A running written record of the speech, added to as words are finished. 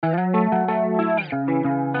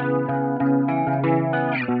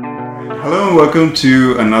Hello and welcome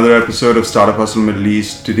to another episode of Startup Hustle Middle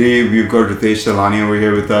East. Today we've got Ritesh Talani over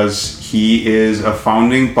here with us. He is a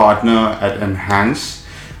founding partner at Enhance,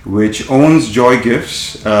 which owns Joy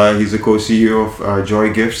Gifts. He's a co-CEO of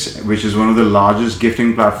Joy Gifts, which is one of the largest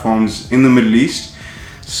gifting platforms in the Middle East.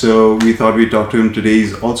 So we thought we'd talk to him today.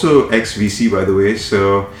 He's also ex-VC, by the way.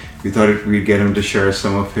 So we thought we'd get him to share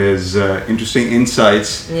some of his interesting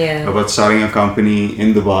insights about starting a company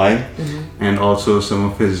in Dubai, and also some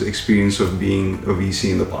of his experience of being a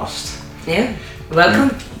VC in the past. Yeah, welcome.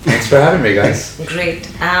 Thanks for having me, guys. Great.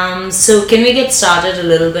 So can we get started a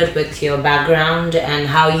little bit with your background and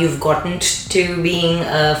how you've gotten to being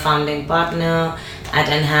a founding partner at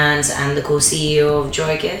Enhance and the co-CEO of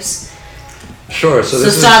Joy Gifts? Sure. So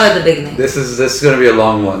start at the beginning. This is going to be a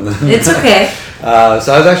long one. It's okay. So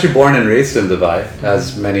I was actually born and raised in Dubai,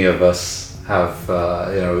 as many of us have.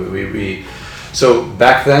 So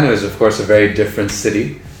back then it was, of course, a very different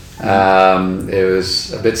city. It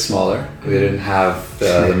was a bit smaller. We didn't have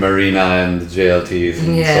the marina and the JLTs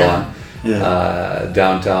and so on.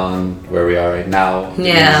 Downtown, where we are right now,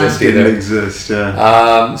 didn't exist either. Didn't exist,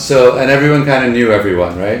 and everyone kind of knew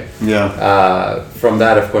everyone, right? Yeah. From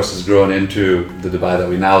that, of course, has grown into the Dubai that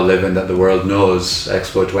we now live in, that the world knows,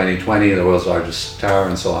 Expo 2020, the world's largest tower,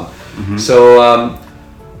 and so on. So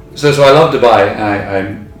I love Dubai, and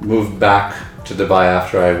I moved back to Dubai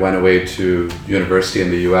after I went away to university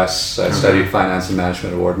in the US. I studied finance and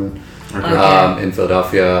management at Wharton in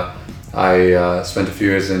Philadelphia. I spent a few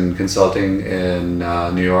years in consulting in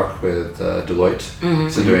New York with Deloitte,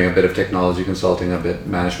 so doing a bit of technology consulting, a bit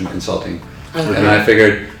management consulting. And I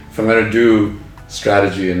figured if I'm going to do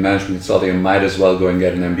strategy and management consulting, I might as well go and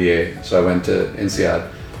get an MBA. So I went to INSEAD.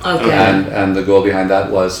 And the goal behind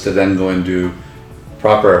that was to then go and do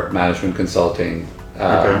proper management consulting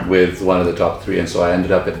with one of the top three. And so I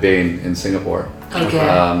ended up at Bain in Singapore.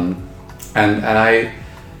 And I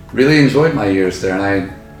really enjoyed my years there, and I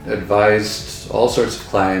advised all sorts of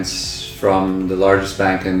clients from the largest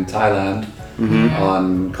bank in Thailand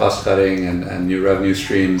on cost cutting and new revenue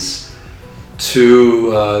streams to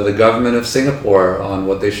the government of Singapore on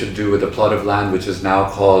what they should do with a plot of land which is now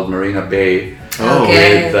called Marina Bay,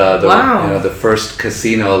 with the first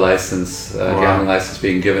casino license, gambling license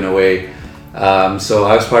being given away. So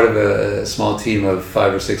I was part of a small team of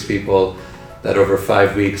 5 or 6 people that over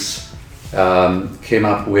 5 weeks came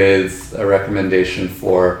up with a recommendation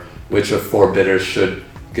for which of 4 bidders should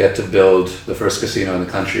get to build the first casino in the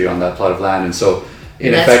country on that plot of land. And so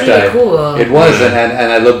in effect, it was,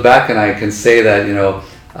 and I look back and I can say that,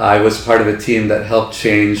 I was part of a team that helped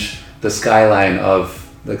change the skyline of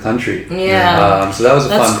the country. So that was a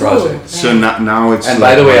fun project. So now it's. And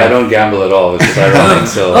by the way, I don't gamble at all, which is ironic.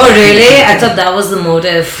 So. Oh really? I thought that was the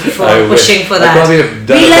motive for pushing for that. I probably have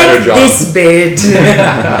done a better job. This bid.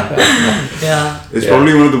 It's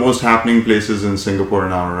probably one of the most happening places in Singapore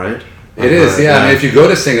now, right? It is, yeah. I mean, if you go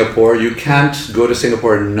to Singapore, you can't go to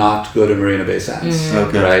Singapore and not go to Marina Bay Sands,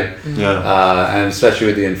 right? And especially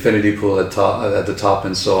with the infinity pool at the top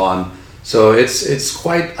and so on. So it's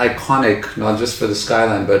quite iconic, not just for the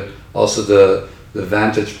skyline, but also the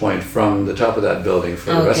vantage point from the top of that building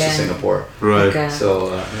for the rest of Singapore. Right.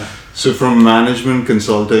 So So from management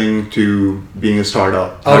consulting to being a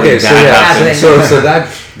startup. Okay, so so that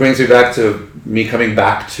brings me back to me coming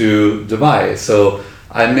back to Dubai. So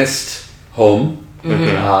I missed home,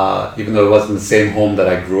 even though it wasn't the same home that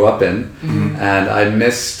I grew up in, and I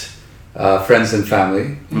missed friends and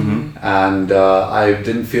family, and I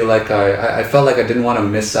didn't feel like I felt like I didn't want to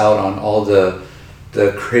miss out on all the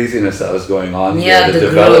craziness that was going on here, the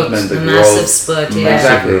development, the massive spurt,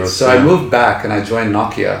 exactly. So I moved back and I joined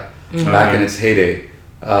Nokia back in its heyday.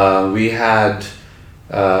 We had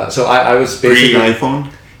so I was basically pre-iPhone.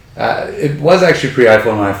 It was actually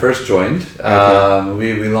pre-iPhone when I first joined.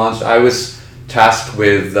 We launched. I was tasked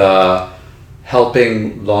with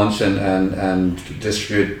helping launch and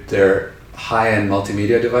distribute their high-end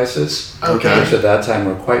multimedia devices, which at that time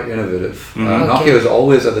were quite innovative. Nokia was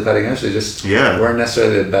always at the cutting edge. They just weren't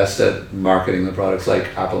necessarily the best at marketing the products like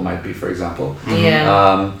Apple might be, for example.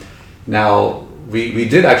 Now, we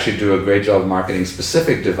did actually do a great job of marketing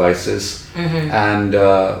specific devices, and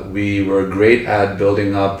we were great at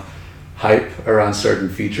building up hype around certain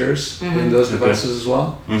features in those devices as well.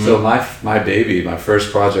 So my baby, my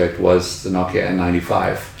first project was the Nokia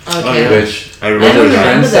N95, which I remember was a that.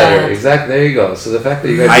 trendsetter. Exactly, there you go. So the fact that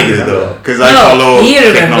you guys I did though, because I follow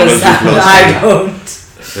technology closely. I don't.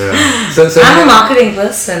 So I'm a marketing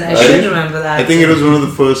person. I should remember that. I think it was one of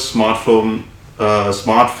the first smartphones,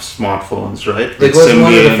 right? It was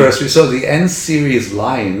one of the first. So the N series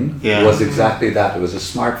line was exactly that. It was a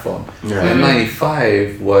smartphone.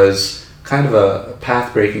 N95 was kind of a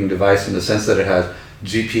path-breaking device in the sense that it has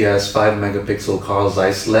GPS 5 megapixel Carl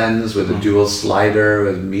Zeiss lens with a dual slider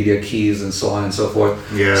with media keys and so on and so forth.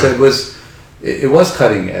 Yeah. So it was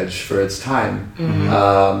cutting edge for its time.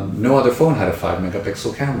 No other phone had a 5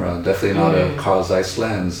 megapixel camera, definitely not a Carl Zeiss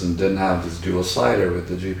lens, and didn't have this dual slider with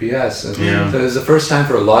the GPS. And so it was the first time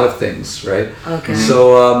for a lot of things, right? Okay.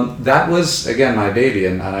 So that was, again, my baby,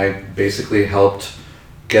 and I basically helped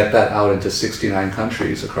get that out into 69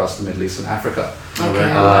 countries across the Middle East and Africa. Okay.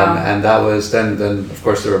 And that was then of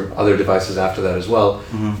course there were other devices after that as well.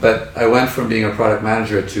 But I went from being a product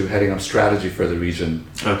manager to heading up strategy for the region.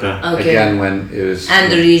 Okay. Again, when it was... And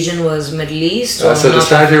the region was Middle East? Or so the North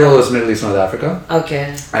strategy role was Middle East, North Africa.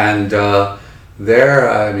 Okay. And there,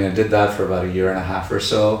 I mean, I did that for about a year and a half or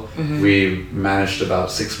so. We managed about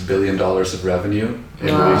 $6 billion of revenue in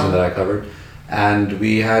the region that I covered. And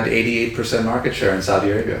we had 88% market share in Saudi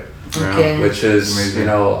Arabia, Okay. which is, Amazing.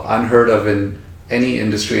 unheard of in any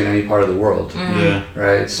industry in any part of the world. Yeah.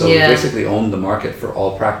 Right, so Yeah. we basically owned the market for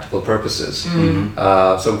all practical purposes.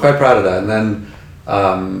 So I'm quite proud of that. And then,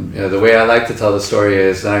 the way I like to tell the story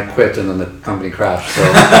is, then I quit, and then the company crashed. So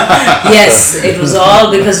Yes, it was all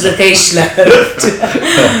because Ritesh left.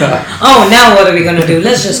 Oh, now what are we going to do?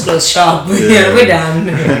 Let's just close shop. We're done.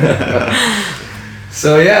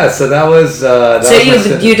 so that was. That So was my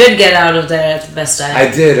stint. you did get out of there at the best time. I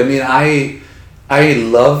did. I mean, I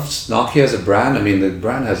loved Nokia as a brand. I mean, the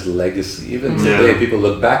brand has legacy. Even today, people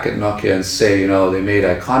look back at Nokia and say, they made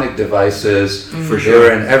iconic devices. For They sure.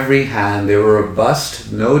 were in every hand. They were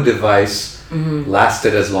robust. No device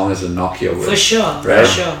lasted as long as a Nokia would. For sure. Right?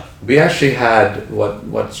 For sure. We actually had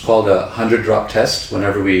what's called a 100-drop test.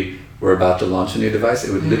 Whenever we were about to launch a new device,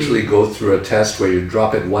 it would literally go through a test where you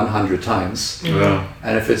drop it 100 times. Wow.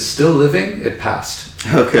 And if it's still living, it passed.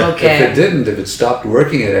 Okay. Okay. If it didn't, if it stopped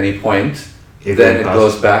working at any point, It then will it pass.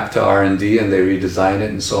 goes back to R&D and they redesign it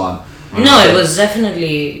and so on. No, it was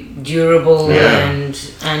definitely durable Yeah. and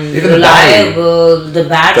Even the reliable. The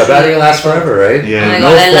battery. The battery lasts forever, right? Yeah. Oh my No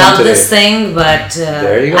god, I phone love today. this thing, but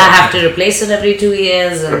There you go. I have to replace it every 2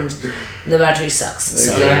 years, and the battery sucks.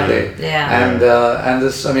 So, Exactly. Yeah. And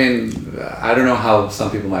this, I mean, I don't know how some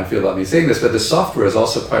people might feel about me saying this, but the software is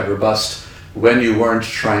also quite robust when you weren't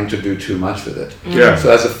trying to do too much with it. Yeah. So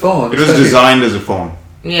as a phone, It was especially- designed as a phone,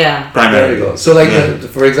 Yeah. primarily. There you go. So, like, Yeah.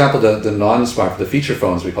 for example, the non-smart, the feature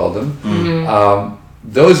phones we call them, Mm-hmm.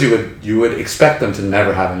 those you would expect them to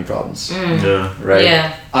never have any problems, Yeah. right? Yeah.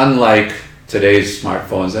 Unlike today's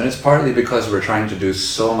smartphones, and it's partly because we're trying to do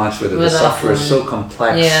so much with it. With The our software is phone. so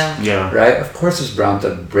complex, Yeah. Yeah. right? Of course, it's bound to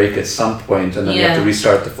break at some point, and then you have to Yeah.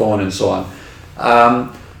 restart the phone and so on.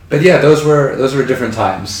 But yeah, those were different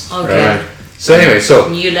times. Okay. Right? So anyway, so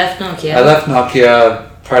You left Nokia. I left Nokia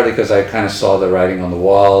partly because I kind of saw the writing on the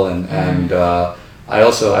wall, and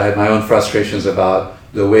I had my own frustrations about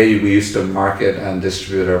the way we used to market and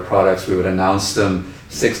distribute our products. We would announce them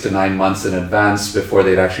 6 to 9 months in advance before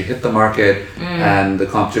they'd actually hit the market, and the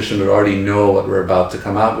competition would already know what we're about to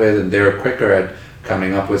come out with, and they were quicker at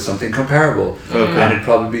coming up with something comparable, and it'd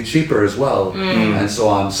probably be cheaper as well, and so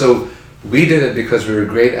on. So we did it because we were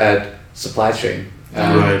great at supply chain.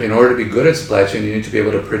 And Right. in order to be good at supply chain, you need to be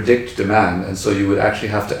able to predict demand, and so you would actually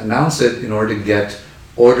have to announce it in order to get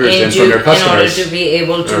orders in from your in order customers. to be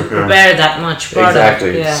able to Okay. prepare that much product.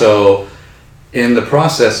 Exactly. Yeah. So, in the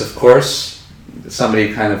process, of course, somebody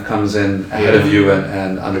kind of comes in ahead of you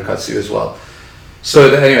and undercuts you as well. So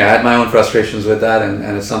anyway, I had my own frustrations with that, and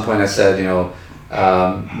at some point I said,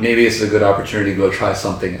 maybe it's a good opportunity to go try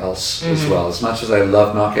something else as well. As much as I love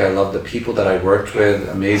Nokia, I love the people that I worked with,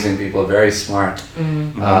 amazing people, very smart,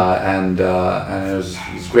 and it was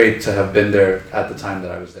great to have been there at the time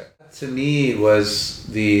that I was there. To me, was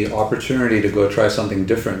the opportunity to go try something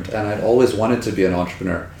different, and I'd always wanted to be an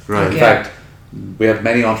entrepreneur. Right. In Okay. fact, we have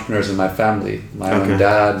many entrepreneurs in my family. My Okay. own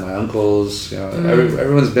dad, my uncles.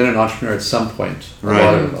 Everyone's been an entrepreneur at some point.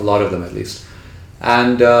 Right. A lot of them, at least.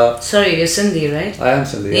 And Sorry, you're Sindhi, right? I am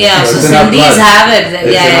Sindhi. Yeah, so it's in our Sindhis blood. have it.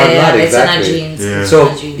 It's Yeah, in our blood, it's in our exactly. genes. Yeah. It's So in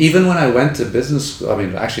our genes. even when I went to business school,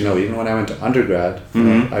 even when I went to undergrad,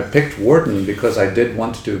 I picked Wharton because I did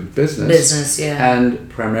want to do Business, yeah. and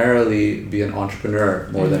primarily be an entrepreneur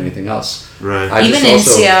more than anything else. Right. I Even just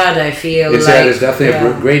also- INSEAD, I feel INSEAD like is definitely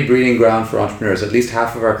yeah. a great breeding ground for entrepreneurs. At least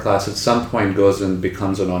half of our class at some point goes and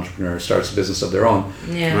becomes an entrepreneur, starts a business of their own.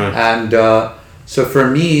 Yeah. Right. And so for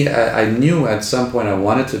me, I knew at some point I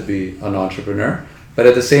wanted to be an entrepreneur, but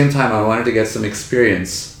at the same time I wanted to get some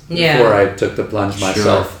experience Yeah. before I took the plunge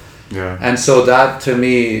myself. Yeah. And so that to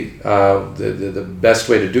me, the best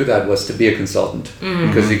way to do that was to be a consultant,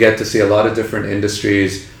 because you get to see a lot of different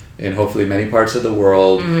industries in hopefully many parts of the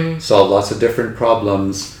world, solve lots of different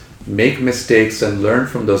problems, make mistakes and learn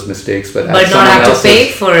from those mistakes, but But not have to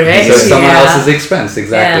pay for it. So someone else's expense,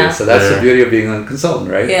 exactly. Yeah. So that's the beauty of being a consultant,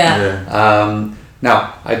 right? Yeah.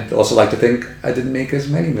 Now, I'd also like to think I didn't make as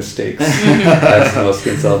many mistakes as most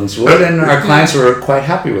consultants would, and our clients were quite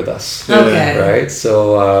happy with us. Okay. Right?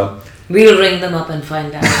 So... we'll ring them up and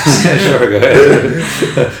find out. Sure, go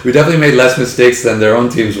ahead. We definitely made less mistakes than their own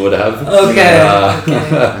teams would have. Okay.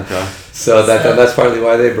 Okay. So that's partly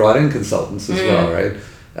why they brought in consultants as well, right?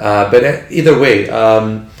 But either way,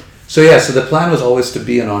 so the plan was always to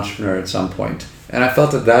be an entrepreneur at some point. And I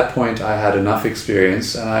felt at that point I had enough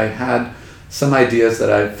experience and I had some ideas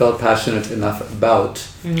that I felt passionate enough about,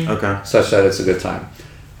 such that it's a good time.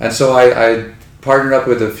 And so I partnered up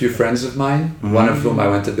with a few friends of mine, one of whom I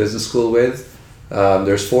went to business school with.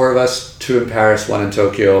 There's 4 of us, 2 in Paris, 1 in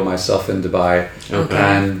Tokyo, myself in Dubai,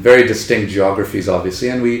 and very distinct geographies, obviously.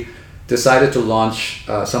 And we decided to launch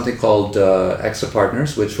something called Exa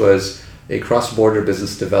Partners, which was a cross-border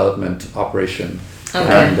business development operation.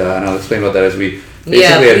 And I'll explain what that is. We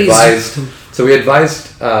basically we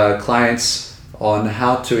advised clients on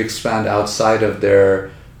how to expand outside of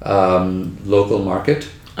their local market.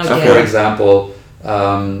 So for example,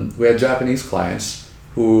 we had Japanese clients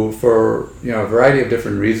who, for a variety of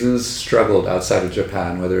different reasons, struggled outside of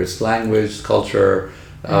Japan, whether it's language, culture,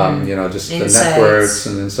 just insights. The networks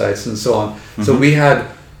and insights and so on. So we had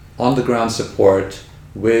on-the-ground support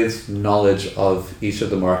with knowledge of each of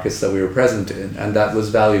the markets that we were present in, and that was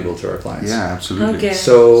valuable to our clients. Yeah, absolutely. Okay.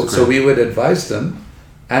 So we would advise them,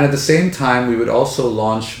 and at the same time we would also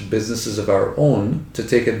launch businesses of our own to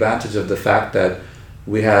take advantage of the fact that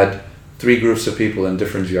we had 3 groups of people in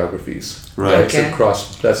different geographies. Right. Okay.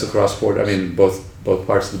 That's a cross-border. I mean, both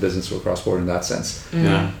parts of the business were cross-border in that sense.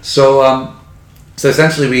 Yeah. So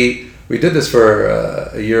essentially we did this for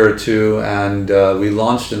a year or 2, and we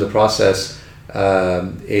launched in the process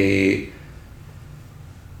an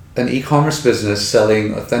e-commerce business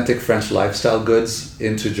selling authentic French lifestyle goods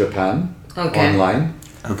into Japan online.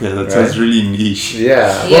 Okay, that sounds really niche.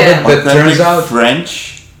 Yeah. Yeah. Well, that turns out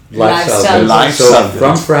French lifestyle goods. So Lifestyle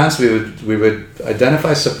from goods. France, we would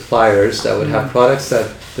identify suppliers that would have products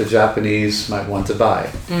that the Japanese might want to buy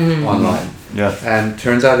online. Yeah. And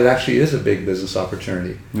turns out it actually is a big business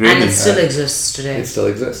opportunity. Really? And it still exists today. It still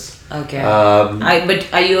exists. Okay. But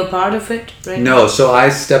are you a part of it right now? No, so I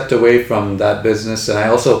stepped away from that business, and I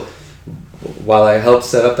also, while I helped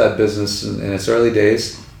set up that business in its early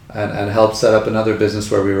days, and helped set up another business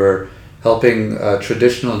where we were helping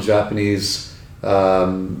traditional Japanese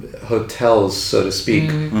hotels, so to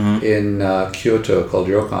speak, in Kyoto called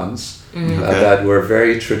ryokans, that were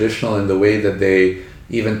very traditional in the way that they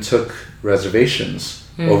even took reservations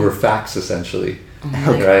over fax, essentially. Oh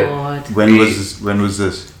my God. When was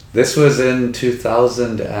this? This was in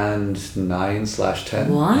 2009/10.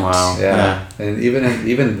 What? Wow. Yeah. And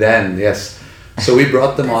even then, yes. So we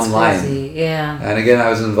brought them That's online. crazy. Yeah. And again, I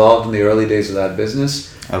was involved in the early days of that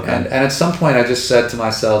business. Okay. And at some point, I just said to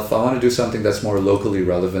myself, I want to do something that's more locally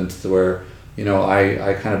relevant, where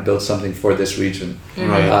I kind of built something for this region.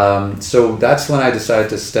 Right. So that's when I decided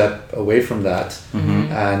to step away from that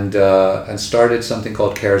and started something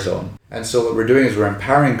called CareZone. And so what we're doing is we're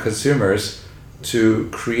empowering consumers to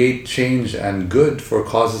create change and good for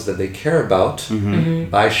causes that they care about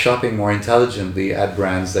by shopping more intelligently at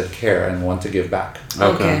brands that care and want to give back.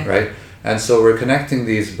 Okay. Right? And so we're connecting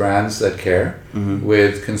these brands that care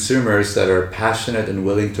with consumers that are passionate and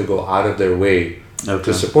willing to go out of their way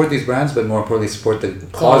to support these brands, but more importantly, support the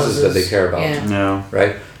causes that they care about. Yeah.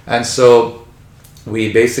 Right? And so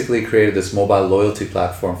we basically created this mobile loyalty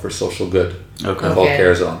platform for social good called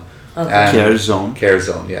CareZone. Okay. CareZone.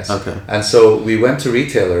 CareZone, yes. Okay. And so we went to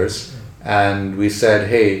retailers and we said,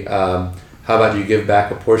 hey, how about you give back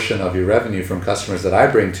a portion of your revenue from customers that I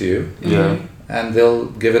bring to you? Yeah. And they'll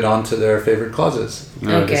give it on to their favorite causes.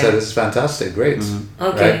 Okay. They said, this is fantastic, great.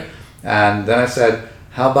 Okay. Right? And then I said,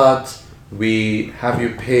 how about we have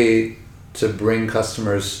you pay to bring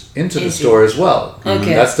customers into the store as well?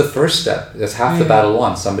 Okay. That's the first step. That's half the battle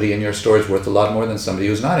won. Somebody in your store is worth a lot more than somebody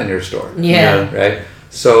who's not in your store. Yeah. Right?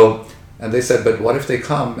 So, and they said, but what if they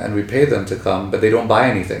come and we pay them to come, but they don't buy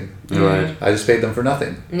anything? Right. I just paid them for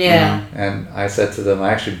nothing. Yeah. And I said to them,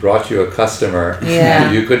 I actually brought you a customer.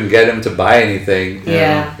 Yeah. You couldn't get him to buy anything.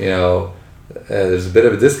 Yeah. There's a bit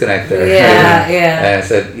of a disconnect there. Yeah, yeah. And I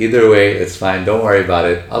said, either way, it's fine. Don't worry about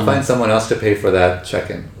it. I'll find someone else to pay for that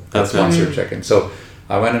check-in, that sponsored check-in. So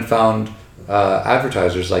I went and found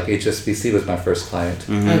advertisers like HSBC was my first client.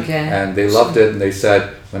 Okay. And they loved it. And they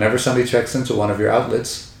said, whenever somebody checks into one of your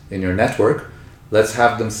outlets in your network, let's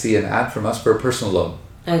have them see an ad from us for a personal loan.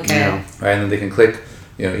 Okay. Right? And then they can click,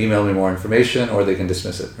 email me more information, or they can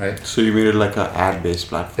dismiss it, right? So you made it like an ad-based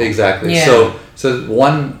platform. Exactly. Yeah. So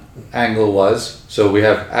one angle was, so we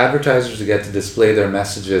have advertisers who get to display their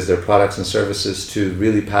messages, their products and services to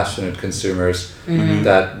really passionate consumers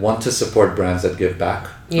that want to support brands that give back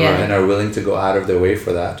and are willing to go out of their way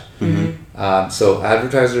for that. So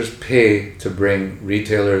advertisers pay to bring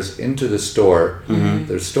retailers into the store.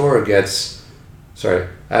 The store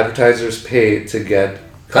advertisers pay to get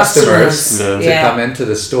customers to come into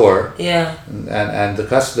the store, and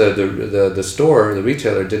the store, the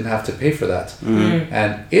retailer, didn't have to pay for that.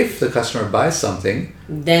 And if the customer buys something,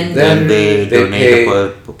 then they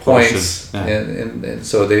pay points.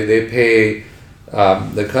 So they pay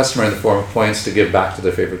the customer in the form of points to give back to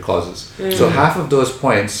their favorite causes. So half of those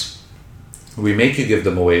points, we make you give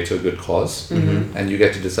them away to a good cause, and you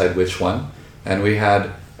get to decide which one. And we had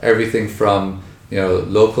everything from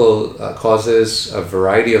local causes, a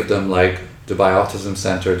variety of them, like Dubai Autism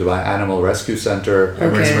Center, Dubai Animal Rescue Center,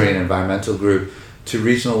 Emirates Marine Environmental Group, to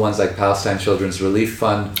regional ones like Palestine Children's Relief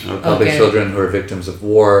Fund, helping children who are victims of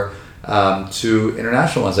war, to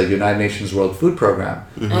international ones like United Nations World Food Program,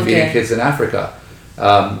 feeding kids in Africa.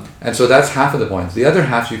 And so that's half of the points. The other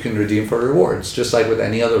half you can redeem for rewards, just like with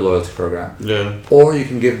any other loyalty program. Or you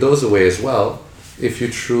can give those away as well, if you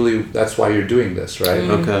truly, that's why you're doing this, right?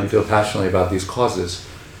 You feel passionately about these causes.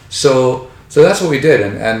 So that's what we did.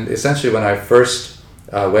 And essentially when I first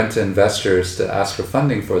went to investors to ask for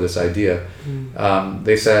funding for this idea,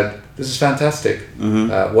 they said, this is fantastic.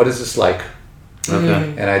 What is this like?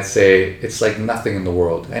 And I'd say, it's like nothing in the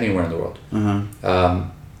world, anywhere in the world.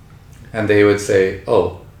 And they would say,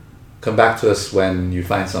 oh, come back to us when you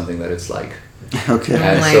find something that it's like.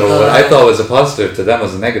 And so what I thought was a positive to them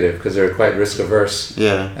was a negative, because they were quite risk averse.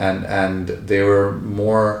 And they were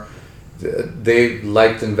more, they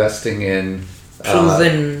liked investing in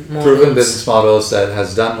proven business models that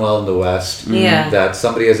has done well in the West, that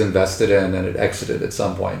somebody has invested in and it exited at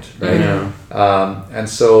some point, right? And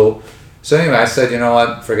so anyway, I said, you know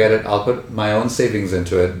what, forget it. I'll put my own savings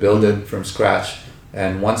into it, build it from scratch.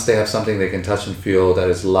 And once they have something they can touch and feel that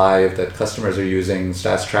is live, that customers are using,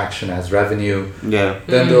 starts traction, has revenue,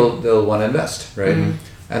 then they'll want to invest, right?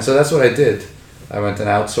 And so that's what I did. I went and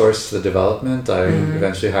outsourced the development. I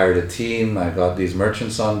eventually hired a team. I got these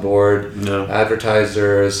merchants on board,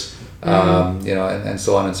 advertisers, and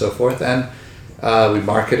so on and so forth. And we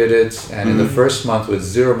marketed it. And in the first month, with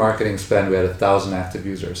zero marketing spend, we had 1,000 active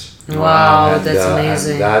users. Wow, that's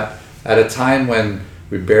amazing. And that at a time when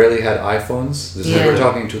we barely had iPhones. We're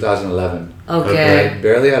talking 2011. Right?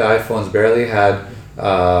 Barely had iPhones. Barely had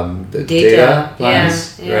the data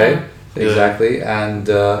plans. Right? Exactly.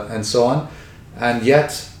 And so on. And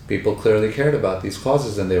yet people clearly cared about these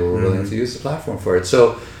causes, and they were willing to use the platform for it.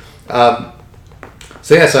 So I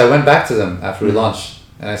went back to them after we launched,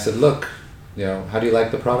 and I said, look, how do you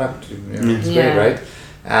like the product? It's great, right?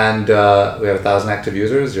 And we have 1,000 active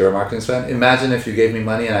users, zero marketing spend. Imagine if you gave me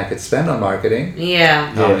money and I could spend on marketing.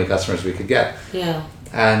 How many customers we could get.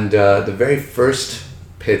 And the very first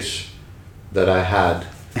pitch that I had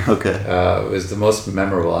was the most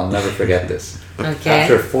memorable. I'll never forget this.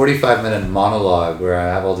 After a 45-minute monologue where I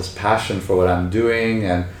have all this passion for what I'm doing,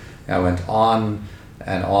 and I went on,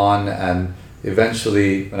 and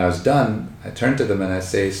eventually when I was done, I turned to them and I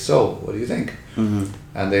say, so what do you think?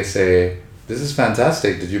 And they say, this is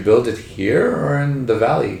fantastic. Did you build it here or in the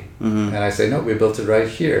valley? And I say, no, we built it right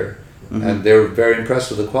here. And they were very impressed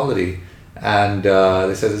with the quality. And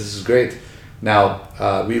they said, this is great.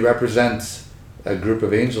 Now, we represent a group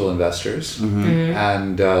of angel investors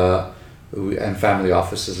and family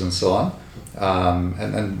offices and so on.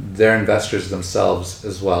 And they're investors themselves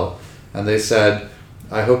as well. And they said,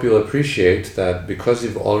 I hope you'll appreciate that because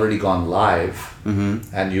you've already gone live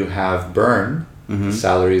and you have burn,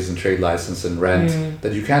 salaries and trade license and rent,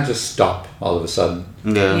 that you can't just stop all of a sudden,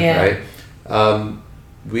 right?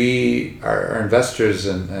 We, our investors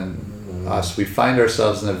and us, we find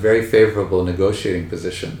ourselves in a very favorable negotiating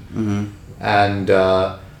position. And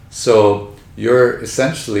so you're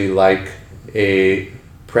essentially like a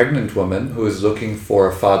pregnant woman who is looking for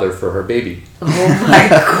a father for her baby. Oh my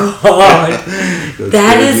God.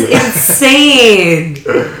 That is insane.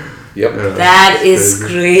 Yep. That is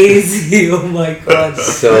crazy. Oh my God.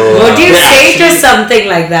 So what do you say to something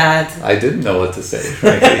like that? I didn't know what to say,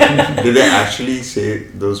 frankly. Did they actually say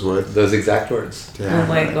those words? Those exact words. Oh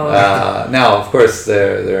my God. Now, of course,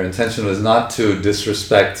 their intention was not to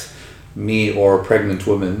disrespect me or pregnant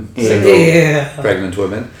women, single pregnant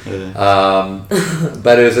women.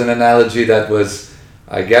 But it was an analogy that was,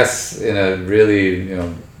 I guess, in a really,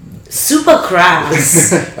 super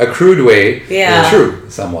crass. a crude way, Yeah. true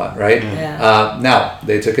somewhat, right? Yeah. Now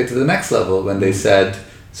they took it to the next level when they said,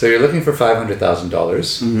 so you're looking for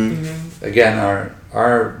 $500,000. Again,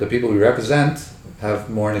 the people we represent have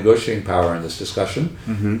more negotiating power in this discussion.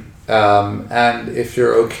 And if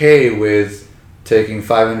you're okay with taking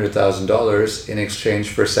 $500,000 in exchange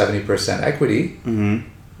for 70% equity,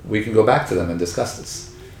 we can go back to them and discuss this.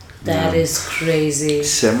 That is crazy.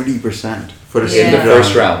 70% for a Yeah. In the single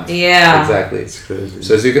first round. Yeah. Exactly. It's crazy.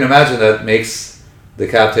 So as you can imagine, that makes the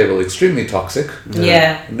cap table extremely toxic.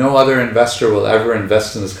 Yeah. No other investor will ever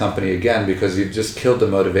invest in this company again because you've just killed the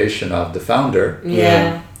motivation of the founder,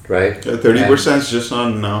 Yeah. right? 30% is just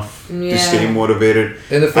not enough Yeah. to stay motivated.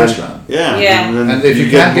 In the first And- round. Yeah. Yeah. then And if you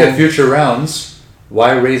can't get future rounds,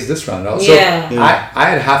 why raise this round? Also, Yeah. I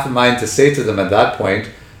had half a mind to say to them at that point,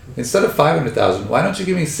 instead of 500,000, why don't you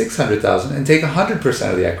give me 600,000 and take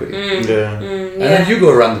 100% of the equity? Yeah. And then you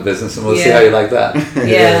go run the business and we'll see Yeah. how you like that.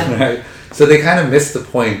 Yeah. Right? So they kind of missed the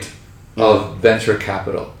point of venture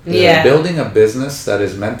capital. Yeah. Building a business that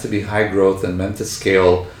is meant to be high growth and meant to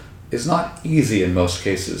scale is not easy in most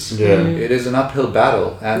cases. Yeah. It is an uphill battle.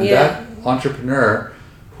 And Yeah. that entrepreneur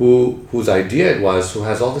whose idea it was, who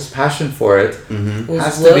has all this passion for it, Who's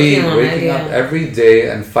has to be working on it, waking up yeah. every day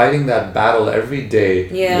and fighting that battle every day.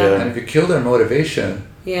 Yeah. And if you kill their motivation,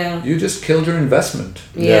 Yeah. you just killed your investment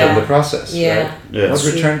Yeah. in the process. Yeah. Right? Yeah. What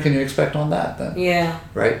True. return can you expect on that then? Yeah.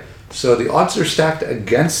 Right? So the odds are stacked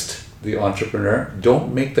against the entrepreneur. Don't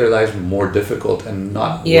make their lives more difficult and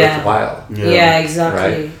not Yeah. worthwhile. Yeah, exactly.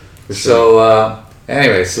 Right. So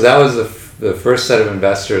anyway, so that was the first set of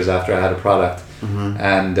investors after I had a product.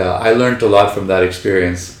 And I learned a lot from that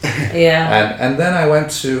experience. Yeah. And then I went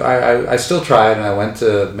to, I still tried, and I went to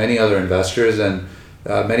many other investors, and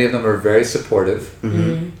many of them were very supportive.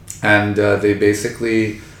 And they basically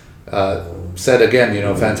said again,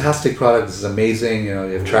 fantastic product, this is amazing, you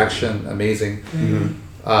have traction, amazing.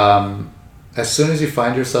 As soon as you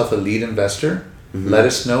find yourself a lead investor, let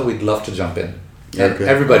us know, we'd love to jump in. And Okay.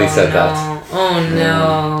 everybody Oh, said no. that. Oh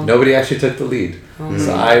no. Nobody actually took the lead.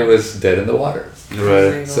 So I was dead in the water.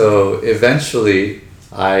 Right. So eventually,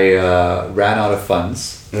 I ran out of funds.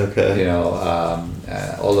 Okay.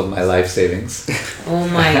 All of my life savings. Oh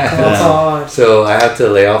my god. So I had to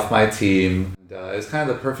lay off my team. It was kind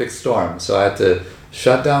of the perfect storm. So I had to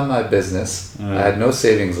shut down my business. I had no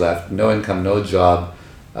savings left, no income, no job,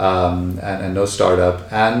 and no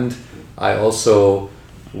startup. And I also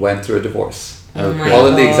went through a divorce. Oh my All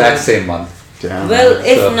in the God. exact same month. Damn. Well,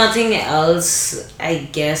 if So- nothing else, I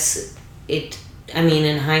guess I mean,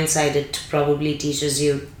 in hindsight, it probably teaches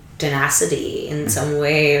you tenacity in some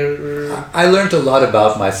way. I learned a lot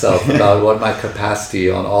about myself, about what my capacity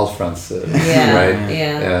on all fronts is, Yeah, right?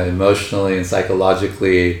 yeah. Emotionally and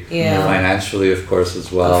psychologically, Yeah. financially, of course, as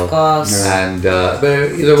well. Of course. And but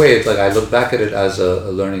either way, it's like I look back at it as a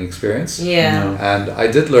learning experience. Yeah. And I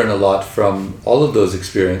did learn a lot from all of those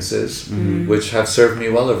experiences, which have served me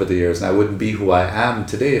well over the years. And I wouldn't be who I am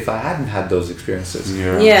today if I hadn't had those experiences.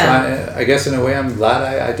 Yeah. So I guess in a way, I'm glad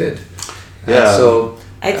I did. Yeah. And so.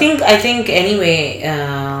 I think anyway,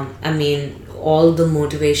 I mean, all the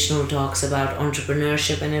motivational talks about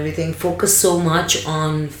entrepreneurship and everything focus so much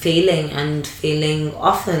on failing and failing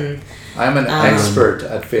often. I'm an expert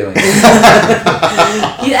at failing.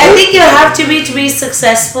 I think you have to be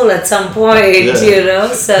successful at some point,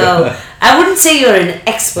 So I wouldn't say you're an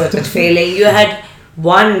expert at failing. You had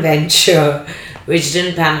one venture which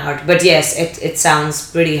didn't pan out, but yes, it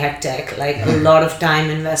sounds pretty hectic, like a lot of time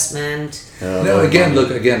investment. No, again,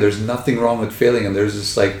 there's nothing wrong with failing, and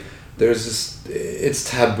it's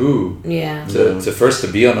taboo Yeah. to first to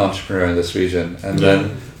be an entrepreneur in this region, and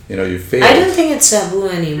then you fail. I don't think it's taboo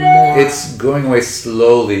anymore. It's going away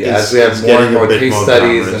slowly It's- as we have it's more and getting a more bit case more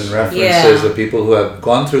studies glamorous. and references Yeah. of people who have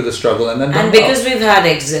gone through the struggle and then done and well. because we've had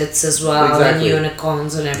exits as well Exactly. and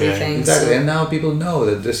unicorns and everything. Exactly, So, and now people know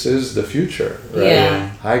that this is the future, right? Yeah.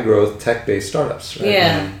 High growth, tech-based startups, right?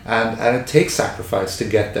 Yeah. And it takes sacrifice to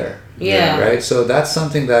get there. Yeah. Right? So that's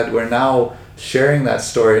something that we're now sharing that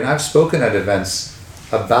story. And I've spoken at events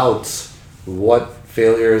about what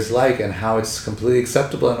failure is like and how it's completely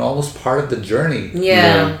acceptable and almost part of the journey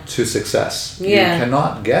Yeah. to success. Yeah. You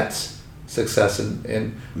cannot get success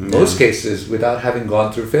in most cases without having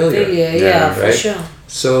gone through failure. yeah, for right? sure.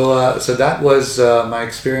 So that was my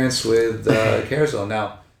experience with CareZone. Now,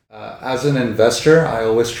 as an investor, I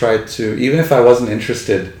always tried to, even if I wasn't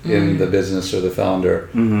interested in the business or the founder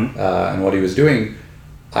and what he was doing,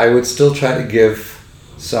 I would still try to give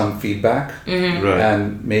some feedback Right.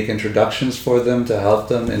 and make introductions for them to help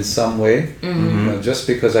them in some way. Just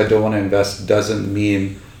because I don't want to invest doesn't mean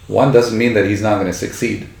one doesn't mean that he's not going to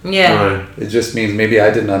succeed. Yeah. Right. It just means maybe I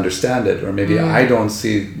didn't understand it, or maybe I don't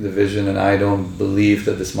see the vision and I don't believe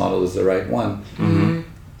that this model is the right one.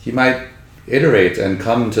 He might iterate and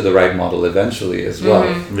come to the right model eventually as well.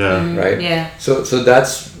 Yeah. Right? Yeah. So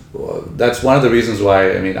that's one of the reasons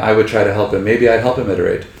why, I mean, I would try to help him. Maybe I'd help him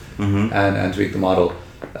iterate and tweak the model.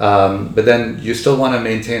 But then you still want to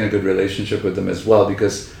maintain a good relationship with them as well,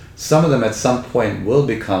 because some of them at some point will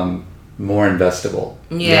become more investable.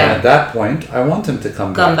 Yeah. And at that point, I want him to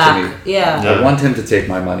come back to me. Yeah. I want him to take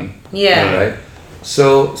my money. Yeah. Right?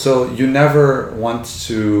 So you never want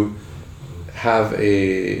to have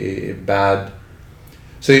a bad...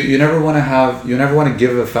 So you never want to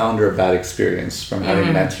give a founder a bad experience from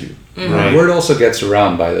having met you. Right. Word also gets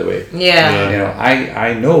around, by the way. Yeah. You know,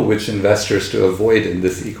 I know which investors to avoid in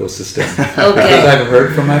this ecosystem. Okay. Because I've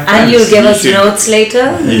heard from my friends. And you'll give You us should- notes later?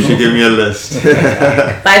 You should give me a list.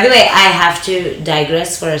 By the way, I have to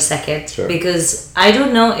digress for a second Sure. because I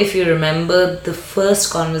don't know if you remember the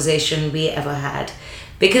first conversation we ever had,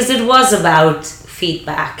 because it was about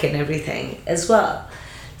feedback and everything as well.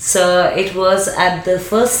 So it was at the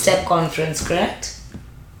First Step conference, correct?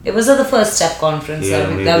 It was at the First Step conference Yeah, that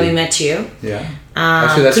we maybe. met you. Yeah.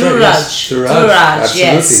 Actually, that's through right. Raj. Yes. Through Through Raj, Absolutely,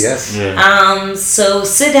 yes. yes. So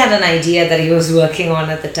Sid had an idea that he was working on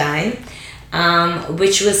at the time,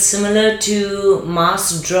 which was similar to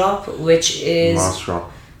Mass Drop, which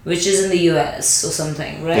is in the US or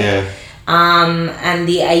something, right? Yeah. And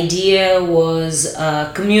the idea was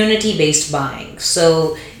community-based buying.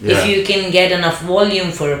 So Yeah. if you can get enough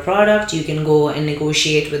volume for a product, you can go and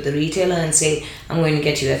negotiate with the retailer and say, I'm going to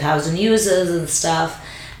get you 1,000 users and stuff.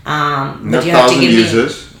 But Not you have to 1,000 give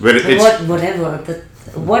users, but me whatever.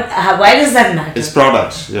 Why does that matter? it's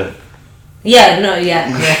products. Yeah. Yeah, no, yeah,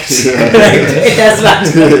 correct. Correct. It does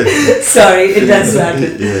matter. Sorry, it does matter.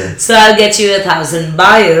 Yeah. So I'll get you 1,000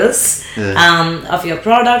 buyers Yeah. of your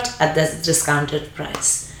product at the discounted price.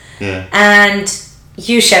 Yeah. And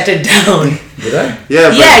you shut it down. Did I? Yeah.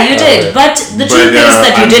 But, Yeah, you did. But the truth is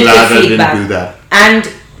that you I'm did glad give I feedback. didn't do that. And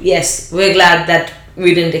yes, we're glad that we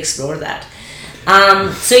didn't explore that.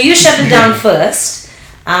 So you shut it down first.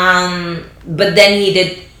 But then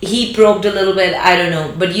he probed a little bit, I don't know.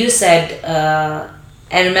 But you said,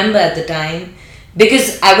 I remember at the time,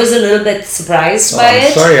 because I was a little bit surprised by I'm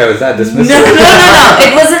it. sorry I was that dismissive. No.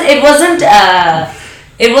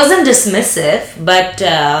 It wasn't dismissive,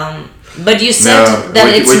 but you said No, that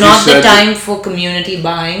what it's you not the said- time for community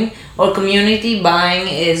buying, or community buying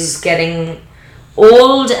is getting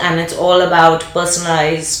old and it's all about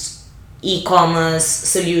personalized e-commerce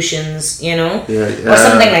solutions, you know, or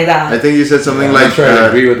something like that. I think you said something I'm like. not sure I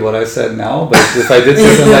agree with what I said now, but if I did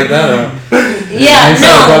something like that, Yeah,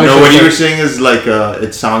 no. No, what you were saying is like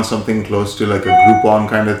it sounds something close to like a Groupon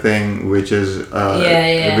kind of thing, which is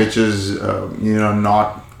which is not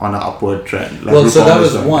on an upward trend. Like well, so Groupon that is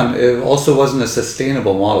was like- one. It also wasn't a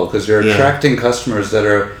sustainable model because you're Yeah. attracting customers that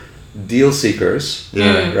are deal seekers,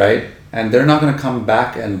 Yeah. right? And they're not going to come back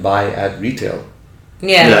and buy at retail.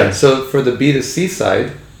 Yeah. Yeah. So for the B2C side,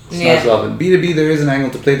 it's Yeah. not relevant. B2B, there is an angle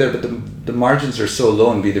to play there, but the margins are so low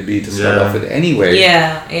in B2B to start Yeah. off with anyway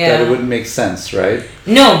Yeah, that it yeah. wouldn't make sense, right?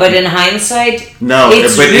 No, but in hindsight, No,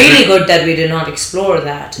 it's but really it- good that we did not explore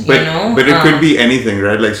that, But, you know? but it could be anything,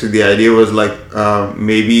 right? Like, so the idea was like,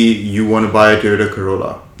 maybe you want to buy a Toyota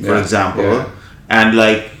Corolla, for Yeah, example, yeah. and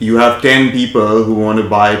like you have 10 people who want to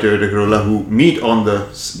buy a Toyota Corolla who meet on the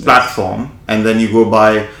platform, and then you go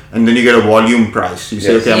buy, and then you get a volume price. You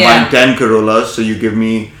say, Yes. okay, I'm Yeah. buying 10 Corollas, so you give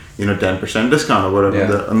me, 10% discount or whatever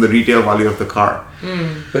Yeah. on the retail value of the car.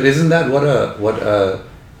 But isn't that what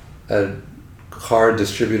a car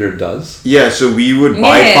distributor does? Yeah, so we would Yeah.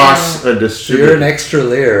 bypass a So you're an distributor. extra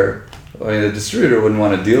layer. I mean, the distributor wouldn't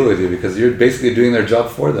want to deal with you because you're basically doing their job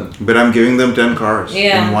for them. But I'm giving them 10 cars in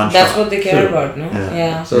Yeah, one that's shot. what they care Sure. about, no? Yeah.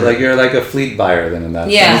 Yeah. So like you're like a fleet buyer then in that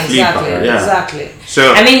Yeah, sense. fleet exactly. buyer, yeah. Exactly. So,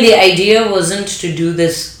 I mean, the idea wasn't to do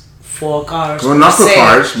this for cars. well, not per for se,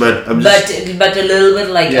 cars, but I'm just... but a little bit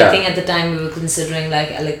like I Yeah. think at the time we were considering like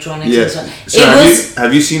electronics and Yes. so on. So It was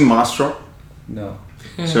have you seen Massdrop? No.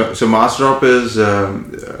 So Massdrop is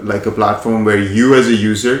like a platform where you as a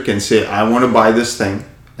user can say, I want to buy this thing,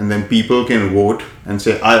 and then people can vote and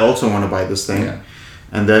say, I also want to buy this thing. Yeah.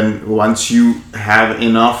 And then once you have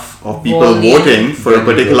enough of people Volume. voting for Then a you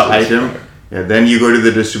particular go to the item, supplier. then you go to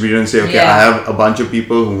the distributor and say, okay, Yeah. I have a bunch of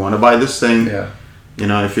people who want to buy this thing. Yeah.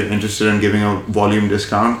 If you're interested in giving a volume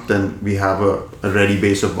discount, then we have a ready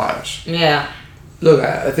base of buyers. yeah. Look,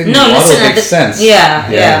 I think No, the model listen, makes sense.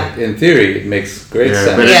 yeah. In theory, it makes great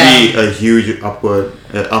sense. But Yeah. it'd be a huge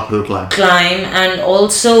uphill climb. Climb, and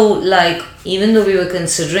also like even though we were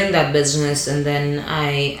considering that business, and then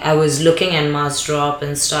I was looking at Mass Drop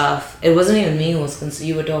and stuff. It wasn't even me who was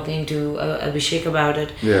you were talking to Abhishek about it.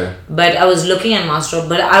 Yeah. But I was looking at Mass Drop,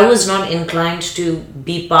 but I was not inclined to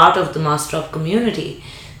be part of the Mass Drop community.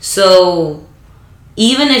 So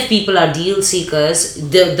even if people are deal seekers,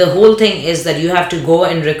 the whole thing is that you have to go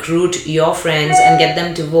and recruit your friends and get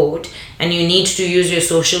them to vote, and you need to use your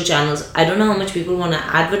social channels. I don't know how much people want to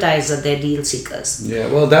advertise that they're deal seekers Yeah,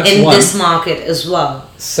 well, that's in one. this market as well.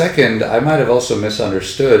 Second, I might have also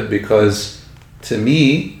misunderstood because to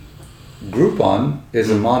me, Groupon is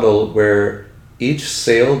a model where each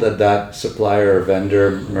sale that supplier,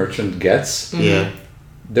 vendor, merchant gets, Yeah.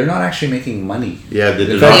 they're not actually making money. Yeah, they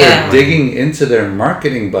do In fact, not. Yeah. they're digging into their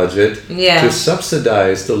marketing budget Yeah. to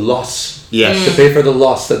subsidize the loss. Yes. To pay for the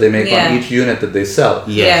loss that they make Yeah. on each unit that they sell.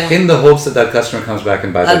 Yes. In the hopes that that customer comes back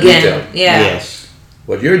and buys at Again, retail. yeah. Yes.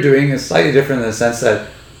 What you're doing is slightly different in the sense that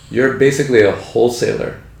you're basically a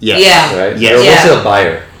wholesaler, Yes. Yeah. right? Yes. You're a Yeah. wholesale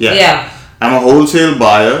buyer. Yes. Yeah. I'm a wholesale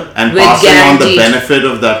buyer and With passing on the guaranteed- benefit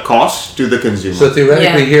of that cost to the consumer. So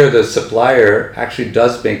theoretically, Yeah. here the supplier actually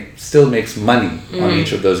still makes money on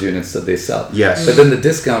each of those units that they sell. Yes. But then the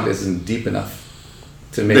discount isn't deep enough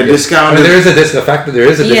to make The it. discount I mean, is- there is a discount. The fact that there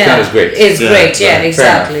is a discount is great. It's Yeah, great, yeah, right. Fair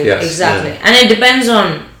exactly. enough, yes, Exactly. And it depends on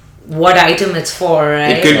what item it's for,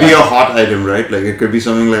 right? It could be a hot item, right? Like it could be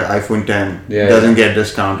something like iPhone 10 Yeah, doesn't get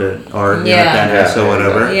discounted, or you know, Yeah. 10s Yeah, or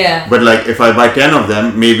whatever. yeah. But like if I buy 10 of them,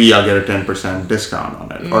 maybe I'll get a 10% discount on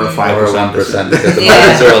it, or a 5% Or 1% because the Yeah.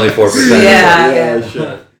 markets are only 4%. Yeah.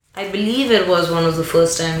 Sure. I believe it was one of the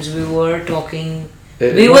first times we were talking.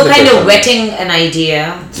 It We was were the kind first of time. wetting an idea.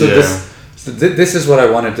 So Yeah. this is what I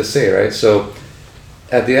wanted to say, right? So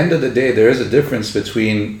at the end of the day, there is a difference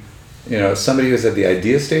between somebody who's at the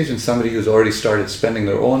idea stage and somebody who's already started spending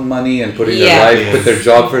their own money and putting Yeah. their life, Yeah. put their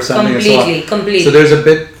job for something and so on. Completely. So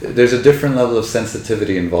there's a different level of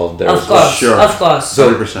sensitivity involved there. Of as well. course, Sure. of course. So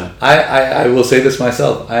 100%. I will say this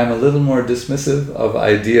myself. I am a little more dismissive of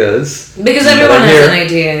ideas. Because that everyone are has here. an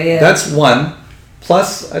idea, yeah. That's one.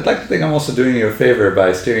 Plus, I'd like to think I'm also doing you a favor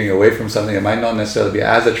by steering you away from something that might not necessarily be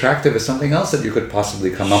as attractive as something else that you could possibly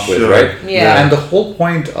come up with, Sure. right? Yeah. And the whole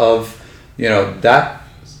point of, that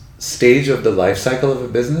stage of the life cycle of a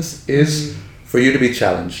business is for you to be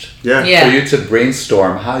challenged. Yeah. Yeah. For you to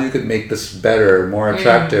brainstorm how you could make this better, more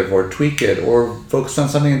attractive, or tweak it, or focus on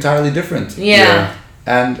something entirely different. Yeah.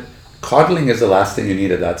 And coddling is the last thing you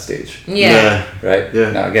need at that stage. Yeah. Right?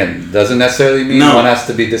 Yeah. Now, again, doesn't necessarily mean No. one has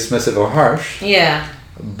to be dismissive or harsh, Yeah.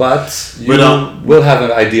 but you But, will have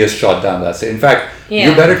ideas shot down that stage. In fact, Yeah.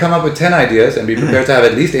 you better come up with 10 ideas and be prepared to have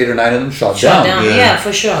at least 8 or 9 of them shot Shut down. down. Yeah. Yeah,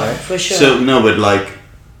 for sure. For sure. So no, but like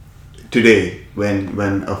today,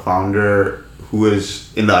 when a founder who is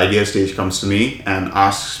in the idea stage comes to me and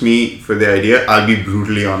asks me for the idea, I'll be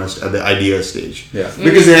brutally honest at the idea stage. Yeah.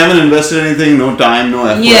 Because they haven't invested anything, no time, no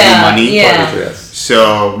effort, Yeah, no money. yeah. Yes.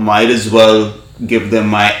 So might as well give them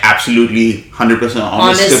my absolutely 100%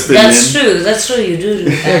 honest opinion. That's true, you do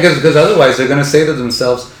Yeah, that. because otherwise they're going to say to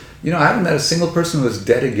themselves, I haven't met a single person who was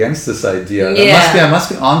dead against this idea. Yeah. I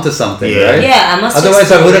must be onto something, Yeah. right? Yeah, I must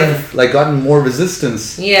Otherwise, I would explore have gotten more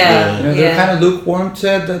resistance. Yeah. They're kind of lukewarm to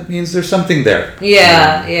it. That means there's something there.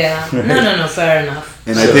 Yeah. No, fair enough.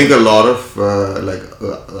 And I So- think a lot of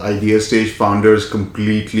idea stage founders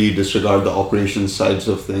completely disregard the operations sides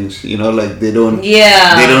of things. Like they don't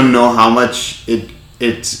Yeah. they don't know how much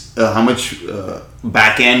how much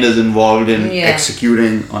back end is involved in Yeah.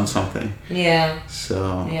 executing on something. Yeah.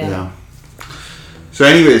 So Yeah. yeah. So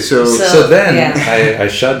anyway, So then yeah. I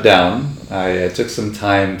shut down. I took some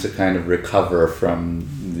time to kind of recover from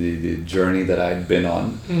the journey that I'd been on,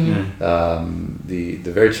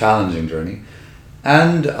 the very challenging journey,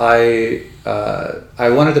 and I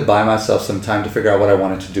wanted to buy myself some time to figure out what I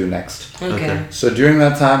wanted to do next. Okay. So during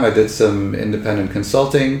that time, I did some independent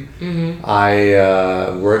consulting. I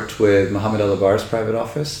worked with Mohammed Alabar's private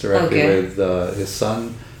office directly Okay. with his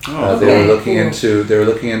son. Oh, They were okay, looking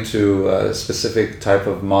cool. into a specific type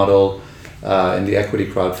of model in the equity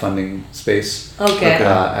crowdfunding space. Okay.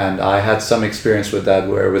 And I had some experience with that,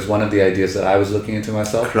 where it was one of the ideas that I was looking into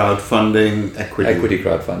myself. crowdfunding equity. Equity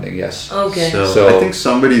crowdfunding, yes. Okay. So I think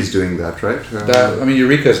somebody's doing that, right?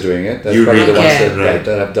 Eureka's doing it. That's probably the Eureka, ones Okay.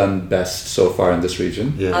 that have done best so far in this region.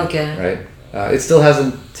 Yeah. Okay. Right. It still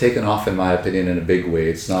hasn't taken off, in my opinion, in a big way.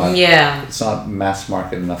 It's not. Yeah. It's not mass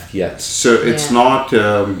market enough yet. So it's Yeah.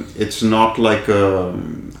 not like a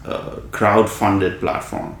crowd-funded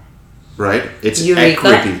platform. right? It's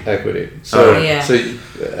Eureka? Equity. Yeah. So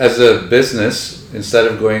as a business, instead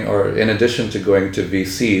of going, or in addition to going to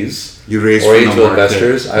VCs You raise or from the angel market.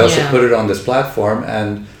 investors, I also Yeah. put it on this platform,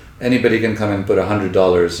 and anybody can come and put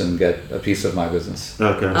 $100 and get a piece of my business.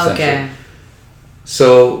 Okay. Okay.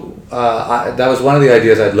 So that was one of the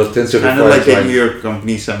ideas I'd looked into Kind before of I like joined. getting your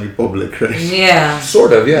company semi-public, right? Yeah.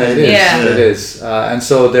 Sort of, yeah, it is. Yeah. It is, and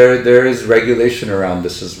so there is regulation around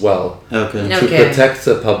this as well Okay. No. to Okay. protect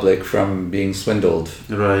the public from being swindled.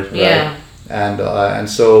 Right. Yeah. And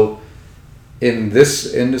so in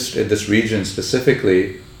this industry, this region specifically,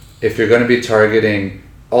 if you're going to be targeting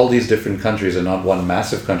all these different countries and not one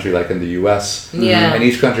massive country like in the US, Yeah. and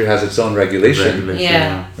each country has its own regulation,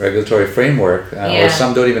 Yeah. regulatory framework, Yeah. or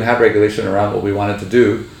some don't even have regulation around what we wanted to do,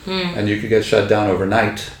 and you could get shut down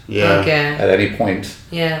overnight Yeah. Okay. at any point.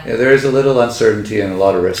 Yeah. Yeah, there is a little uncertainty and a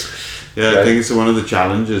lot of risk. Yeah, I Right. think it's one of the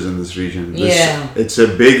challenges in this region. Yeah. It's a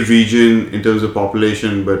big region in terms of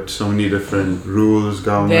population, but so many different rules,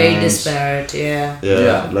 governments. Very disparate. Yeah. Yeah,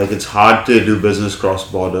 Yeah. like it's hard to do business cross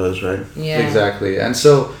borders, right? Yeah. Exactly. And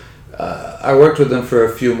so I worked with them for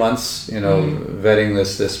a few months, vetting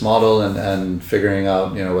this model and figuring out,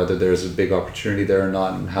 whether there's a big opportunity there or not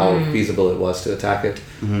and how feasible it was to attack it.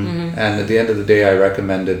 And at the end of the day, I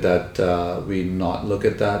recommended that we not look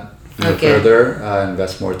at that Okay. further,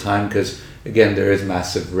 invest more time, because again, there is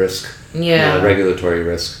massive risk, Yeah. regulatory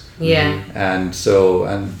risk. Yeah. And so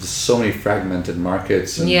many fragmented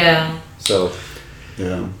markets. And Yeah. So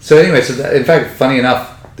Yeah. so anyway, in fact, funny enough,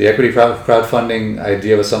 the equity crowdfunding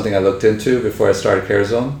idea was something I looked into before I started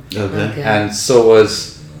CareZone, Okay. Okay. and so was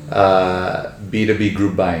B2B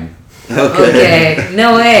group buying. Okay.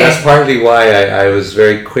 No way. That's partly why I was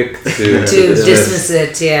very quick to To dismiss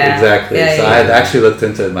it. Yeah. Exactly. Yeah, So yeah. I had actually looked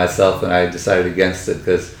into it myself, and I decided against it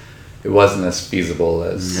because it wasn't as feasible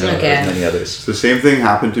as, Okay. as many others. So same thing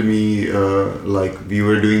happened to me. Like we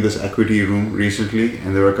were doing this equity room recently, and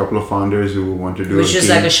there were a couple of founders who wanted to do. Which is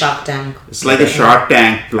like a Shark Tank. It's like a Shark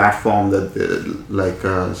Tank platform that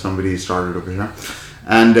somebody started over here,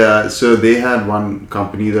 and so they had one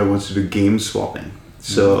company that wants to do game swapping.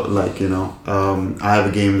 So I have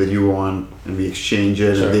a game that you want, and we exchange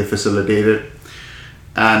it, Sure. and they facilitate it.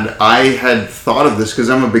 And I had thought of this because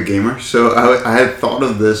I'm a big gamer. So I had thought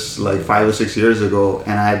of this like 5 or 6 years ago,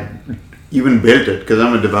 and I had even built it because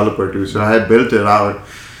I'm a developer too. So I had built it out,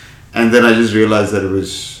 and then I just realized that it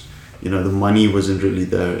was, the money wasn't really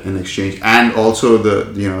there in exchange, and also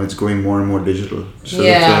it's going more and more digital. So,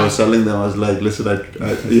 Yeah. so I was telling them, I was like, listen,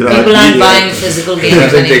 People aren't buying physical I games don't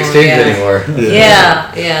think they anymore. exchange Yeah. anymore.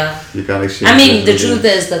 Yeah. Yeah. You can't exchange. I mean, the physical truth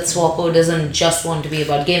games. is that Swappo doesn't just want to be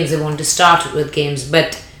about games. They want to start with games, but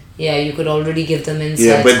yeah, you could already give them insights.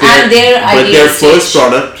 Yeah, but and their but idea their first stage-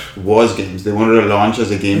 product was games. They wanted to launch as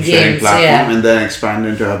a game sharing Games, platform yeah. and then expand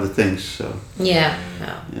into other things. So Yeah.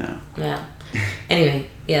 Yeah. yeah. Yeah. Anyway,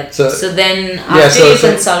 yeah. So- So then after so- you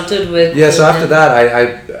so- consulted with Yeah, so with after them- that,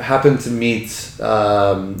 I happened to meet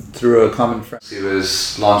through a common friend. He was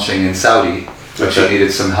launching in Saudi, which he Okay.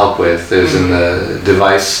 needed some help with. There's in the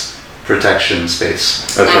device protection space.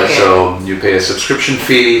 Okay. Okay. So you pay a subscription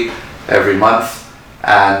fee every month,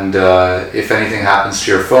 and if anything happens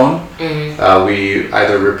to your phone, we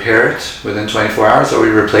either repair it within 24 hours or we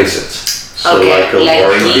replace it. So Okay, like a like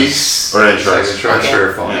warranty lease. or It's like insurance. insurance for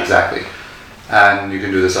your phone, Yeah. exactly. And you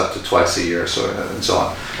can do this up to twice a year, and so on.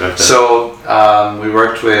 Okay. So we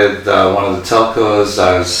worked with one of the telcos.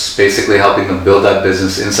 I was basically helping them build that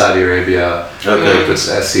business in Saudi Arabia. Okay. With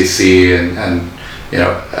SCC and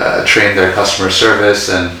train their customer service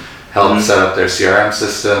and help set up their CRM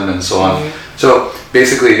system and so on. So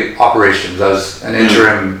basically operations. I was an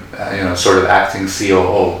interim, sort of acting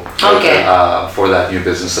COO. Okay. For that new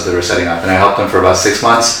business that they were setting up, and I helped them for about 6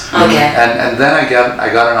 months. Okay. And then I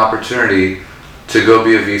got an opportunity to go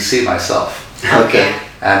be a VC myself. Okay.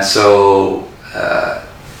 And so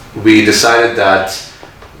we decided that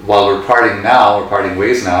while we're parting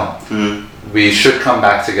ways now, we should come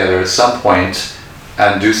back together at some point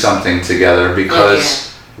and do something together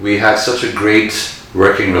because we had such a great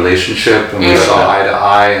working relationship and we saw eye to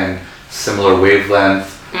eye and similar wavelength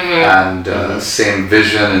and same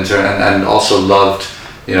vision and also loved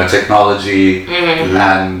technology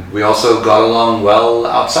and we also got along well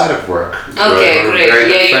outside of work. Okay, We're great. very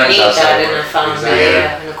good Yeah, you friends need outside that of in a work. founder, Exactly.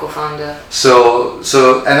 yeah, in a co-founder.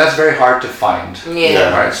 So and that's very hard to find.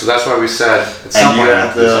 Yeah. Right. So that's why we said at some And you point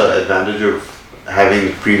have the advantage of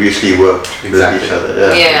having previously worked Exactly. with each other.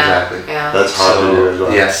 Yeah. Exactly. Yeah. That's hard to do as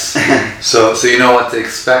well. Yes. so you know what to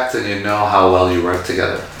expect and you know how well you work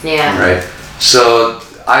together. Yeah. Right. So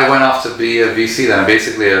I went off to be a VC then.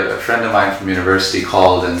 Basically, a friend of mine from university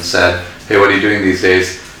called and said, "Hey, what are you doing these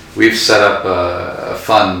days?" we've set up a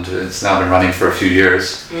fund. It's now been running for a few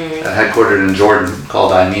years, headquartered in Jordan,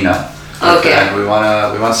 called Imina. Okay. And we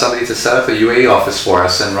want somebody to set up a UAE office for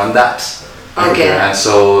us and run that. Okay. And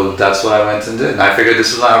so that's what I went and did. And I figured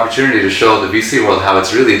this was my opportunity to show the VC world how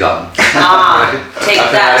it's really done. Take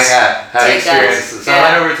After that. having experience. So I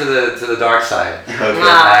Yeah. went over to the dark side. Okay.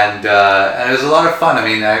 And it was a lot of fun. I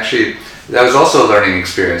mean, actually, that was also a learning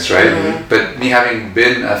experience, right? But me having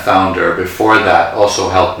been a founder before that also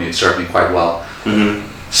helped me. It served me quite well.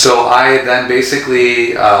 So I then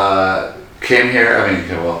basically came here. I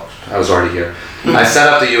mean, well, I was already here. I set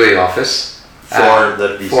up the UAE office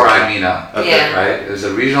for Imina. Okay. Yeah. Right? It was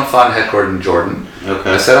a regional fund headquartered in Jordan.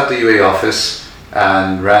 Okay. I set up the UAE office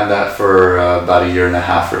and ran that for about a year and a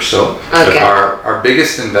half or so. Okay. Our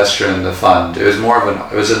biggest investor in the fund, it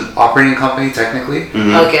was an operating company technically,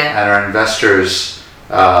 Okay. and our investors,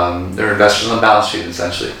 they're investors on the balance sheet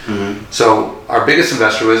essentially. So our biggest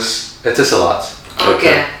investor was Etisalat,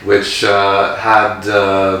 Okay. which had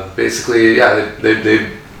basically, they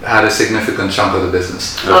had a significant chunk of the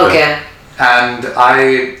business. Okay. And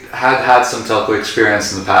I had some telco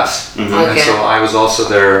experience in the past, and Okay. so I was also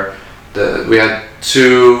there. We had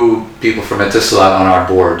two people from Etisalat on our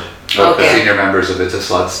board, Okay. senior members of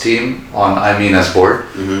Etisalat's team on Imina's board,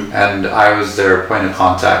 and I was their point of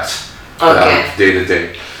contact Okay. day to day.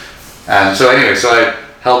 And so anyway, so I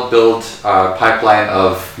helped build a pipeline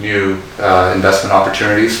of new investment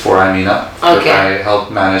opportunities for Imina. Okay. I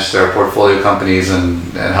helped manage their portfolio companies and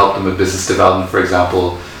help them with business development, for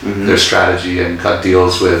example, their strategy, and cut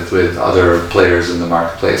deals with other players in the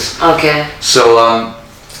marketplace. Okay. So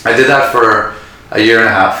I did that for a year and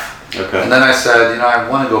a half. Okay. And then I said, I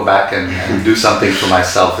want to go back and do something for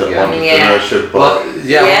myself The again. entrepreneurship Well, part.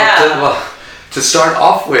 Yeah. To start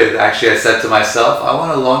off with, actually, I said to myself, I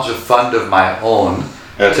want to launch a fund of my own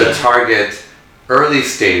to target early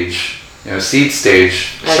stage, seed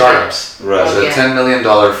stage startups. Right. So Okay. a $10 million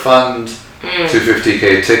fund,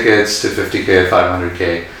 250K tickets, 250K,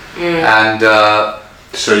 500K. And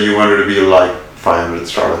So you wanted to be like 500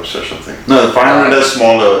 startups or something? No, the 500 is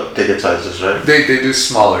smaller ticket sizes, right? they do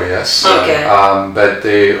smaller, yes. Okay. But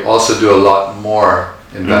they also do a lot more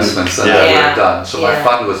investments than I Yeah. would have done. So my Yeah.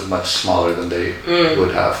 fund was much smaller than they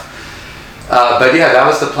would have. But yeah, that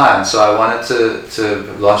was the plan. So I wanted to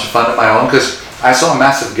launch a fund of my own because I saw a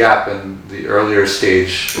massive gap in the earlier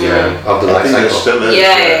stage of the I life think there cycle. still is.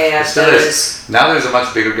 Yeah. It still There is. Now there's a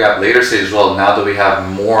much bigger gap later stage as well. Now that we have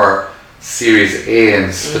more Series A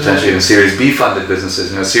and potentially even Series B funded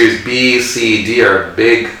businesses. Series B, C, D are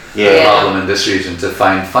big Yeah. problem in this region to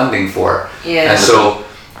find funding for. Yeah. And so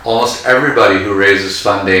almost everybody who raises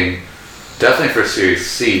funding, definitely for Series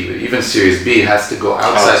C, but even Series B, has to go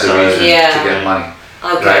outside the region Yeah. to get money.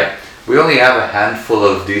 Okay. Right? We only have a handful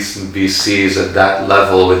of decent VCs at that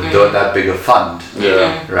level with that big a fund,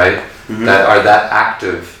 Yeah. right? That are that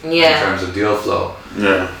active Yeah. in terms of deal flow.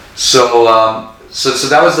 Yeah. So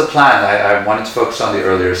that was the plan. I wanted to focus on the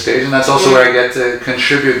earlier stage, and that's also where I get to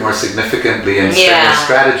contribute more significantly in setting the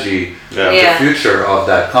strategy, Yeah. Yeah. the future of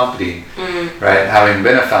that company, right? Having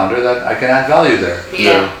been a founder, that I can add value there.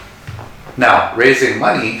 Yeah. Now, raising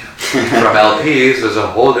money from LPs was a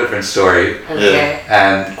whole different story Okay.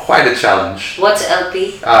 and quite a challenge. What's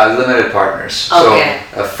LP? Limited partners. Okay.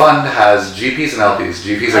 So a fund has GPs and LPs.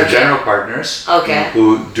 GPs are Okay. general partners Okay.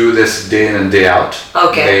 who do this day in and day out.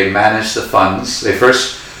 Okay. They manage the funds. They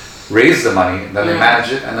first raise the money, then they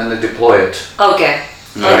manage it, and then they deploy it. Okay.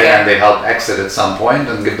 Right? Okay. And they help exit at some point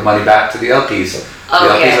and give the money back to the LPs. The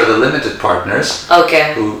Okay. LPs are the limited partners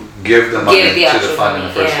Okay. who give the money Give the to the actual fund in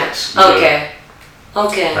money. the first Yeah. place. Okay.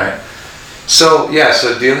 Okay. Right. So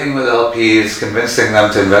dealing with LPs, convincing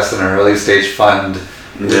them to invest in an early stage fund,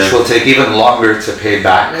 which Yeah. will take even longer to pay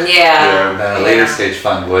back Yeah. than a later stage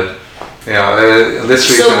fund would. This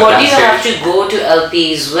region. So what do you advanced have to go to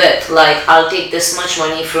LPs with? Like, I'll take this much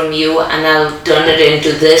money from you and I'll turn it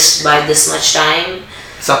into this by this much time.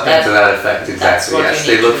 Something to that effect, that's exactly. what Yes,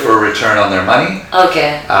 you they need look to for a return on their money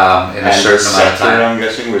Okay. in a And certain amount of sector, time. I'm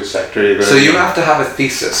guessing, which sector you're going So you have to have a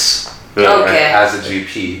thesis Okay. as a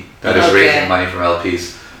GP that is Okay. raising money from LPs.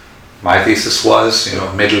 My thesis was,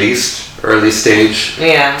 Middle East, early stage,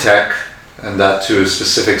 Yeah. tech, and that too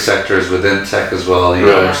specific sectors within tech as well.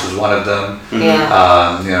 E-commerce was one of them.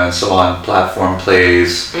 Yeah. And so on. Platform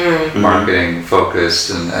plays, marketing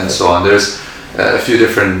focused, and so on. There's a few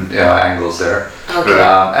different angles there. Okay.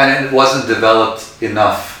 And it wasn't developed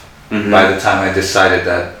enough by the time I decided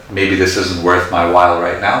that maybe this isn't worth my while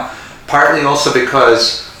right now. Partly also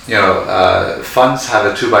because funds have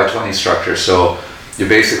a 2x20 structure, so you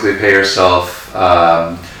basically pay yourself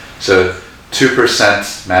so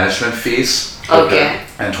 2% management fees, Okay.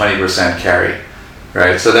 and 20% carry,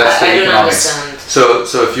 right? So that's the I don't economics. understand.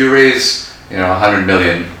 So if you raise 100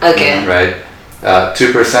 million, Okay. right?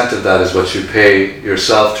 2% of that is what you pay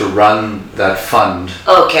yourself to run that fund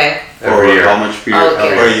Okay. every Or year. how much period?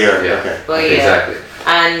 Okay. Per year. Yeah. Okay. Per year. Exactly.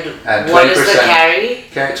 And what is the 20% carry?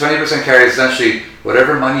 20% carry is essentially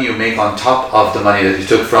whatever money you make on top of the money that you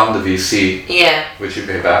took from the VC, Yeah. which you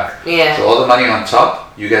pay back. Yeah. So all the money on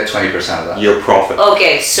top, you get 20% of that. Your profit.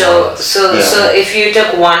 Okay, so Yeah. if you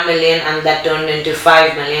took 1 million and that turned into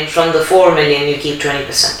 5 million, from the 4 million you keep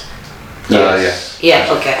 20%. Yes. Yeah.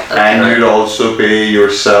 Okay. And you'd also pay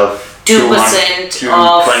yourself 2% to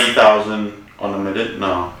of 20,000 on a million.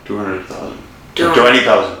 No, 200,000. 200.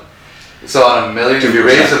 20,000. So on a million, if you 2%.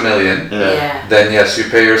 raise $1 million, Yeah. then yes, you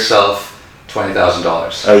pay yourself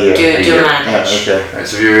 $20,000. A year. To year. manage. Yeah, okay. Right,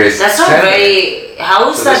 so if you raise That's not 10 very.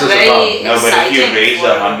 How is So that this is very about- No, but if you exciting? raise for-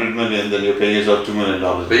 100 million, then you're paying yourself $2 million.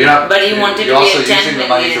 But you're not. But he wanted you're to also pay 10 using the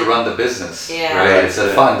money to million. run the business, Yeah. right? Right. It's a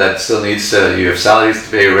fund that still needs to. You have salaries to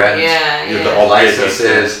pay, rent, Yeah. You have Yeah. to all-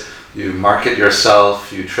 licenses. You market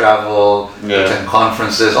yourself. You travel. You Yeah. attend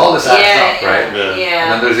conferences. All this adds up, right? Yeah. And Yeah.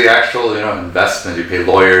 then there's the actual, investment. You pay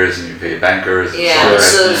lawyers and you pay bankers. And Yeah.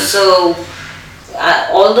 so on. So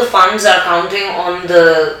all the funds are counting on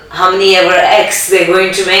the how many ever X they're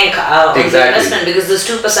going to make on the Exactly. investment, because this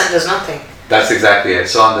 2% is nothing. That's exactly it.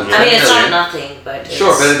 So on the 10 I mean, it's million, not nothing, but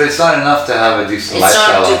sure, but it's not enough to have a decent it's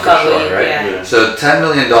lifestyle not to on for cover sure, you. right? Yeah. Yeah. So $10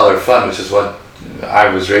 million fund, which is what I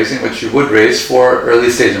was raising, which you would raise for early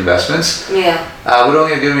stage investments, Yeah. would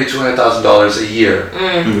only have given me $200,000 a year.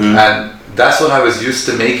 Mhm. And that's what I was used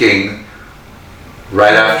to making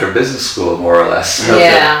right after business school, more or less.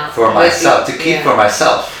 Yeah. For But myself, you- to keep yeah. for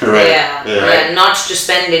myself. Right. Yeah. Yeah. Yeah. Not to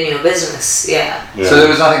spend in your business. Yeah. Yeah. So there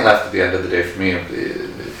was nothing left at the end of the day for me,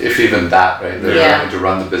 if even that, right? There was Yeah. nothing to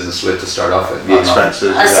run the business with to start off with. The expenses.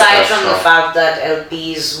 Aside from the fact that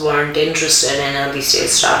LPs weren't interested in early stage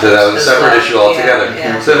startups. So that was a as separate well. issue altogether.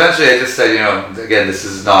 Yeah. Yeah. So eventually I just said, again, this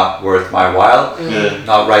is not worth my while. Yeah.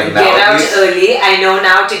 Not right now. Get at out least. early. I know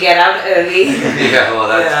now to get out early. Yeah, well,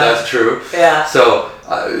 that's true. Yeah. So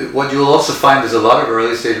what you'll also find is a lot of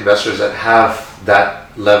early stage investors that have that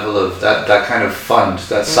level of that kind of fund,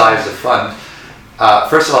 that size of fund.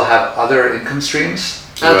 First of all, have other income streams.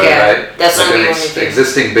 Okay. Right? That's like not an the only thing.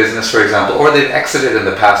 existing business, for example, or they've exited in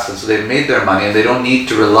the past, and so they've made their money, and they don't need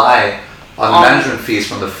to rely on On- management fees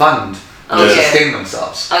from the fund to Okay. sustain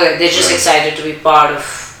themselves. Okay, they're just Right. excited to be part of.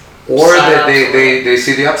 Or startups they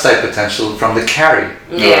see the upside potential from the carry,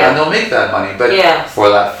 Yeah. and they'll make that money. But Yeah. for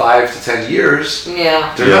that 5 to 10 years, Yeah.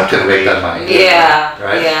 they're You not have to going to make wait. that money. Yeah.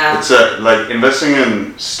 Right? Yeah. It's like investing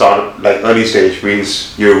in startup, like early stage, means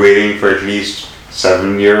you're waiting for at least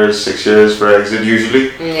 7 years, 6 years for exit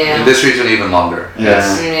usually. In Yeah. this region, even longer. Yeah.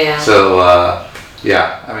 Yeah. So,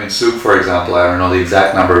 I mean, Soup, for example, I don't know the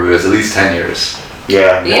exact number, but it was at least 10 years.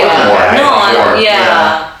 Yeah. Yeah. More. No, More.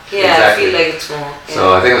 yeah. Yeah, I Exactly. feel like it's more.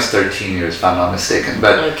 So I think it was 13 years, if I'm not mistaken.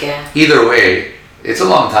 But Okay. either way, it's a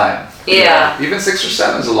long time. Yeah. Even 6 or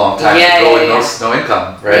 7 is a long time Yeah, to go yeah, with no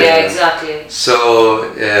income, right? Yeah, exactly. So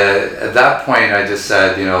at that point, I just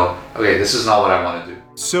said, okay, this is not what I want to do.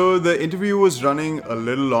 So the interview was running a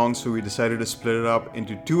little long, so we decided to split it up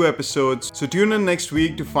into 2 episodes. So tune in next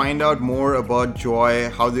week to find out more about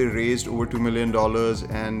Joy, how they raised over $2 million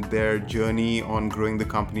and their journey on growing the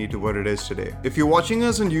company to what it is today. If you're watching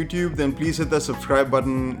us on YouTube, then please hit that subscribe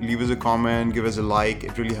button, leave us a comment, give us a like.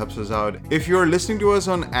 It really helps us out. If you're listening to us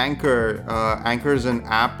on Anchor, Anchor is an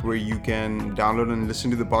app where you can download and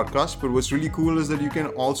listen to the podcast. But what's really cool is that you can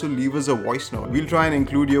also leave us a voice note. We'll try and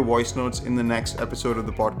include your voice notes in the next episode of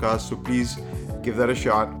the podcast, so please give that a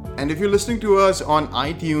shot. And if you're listening to us on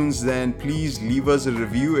iTunes, then please leave us a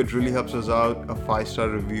review. It really helps us out. A 5-star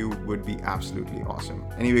review would be absolutely awesome.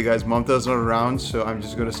 Anyway guys, Mamta's not around, so I'm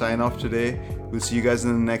just going to sign off today. We'll see you guys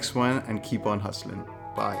in the next one, and keep on hustling.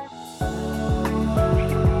 Bye.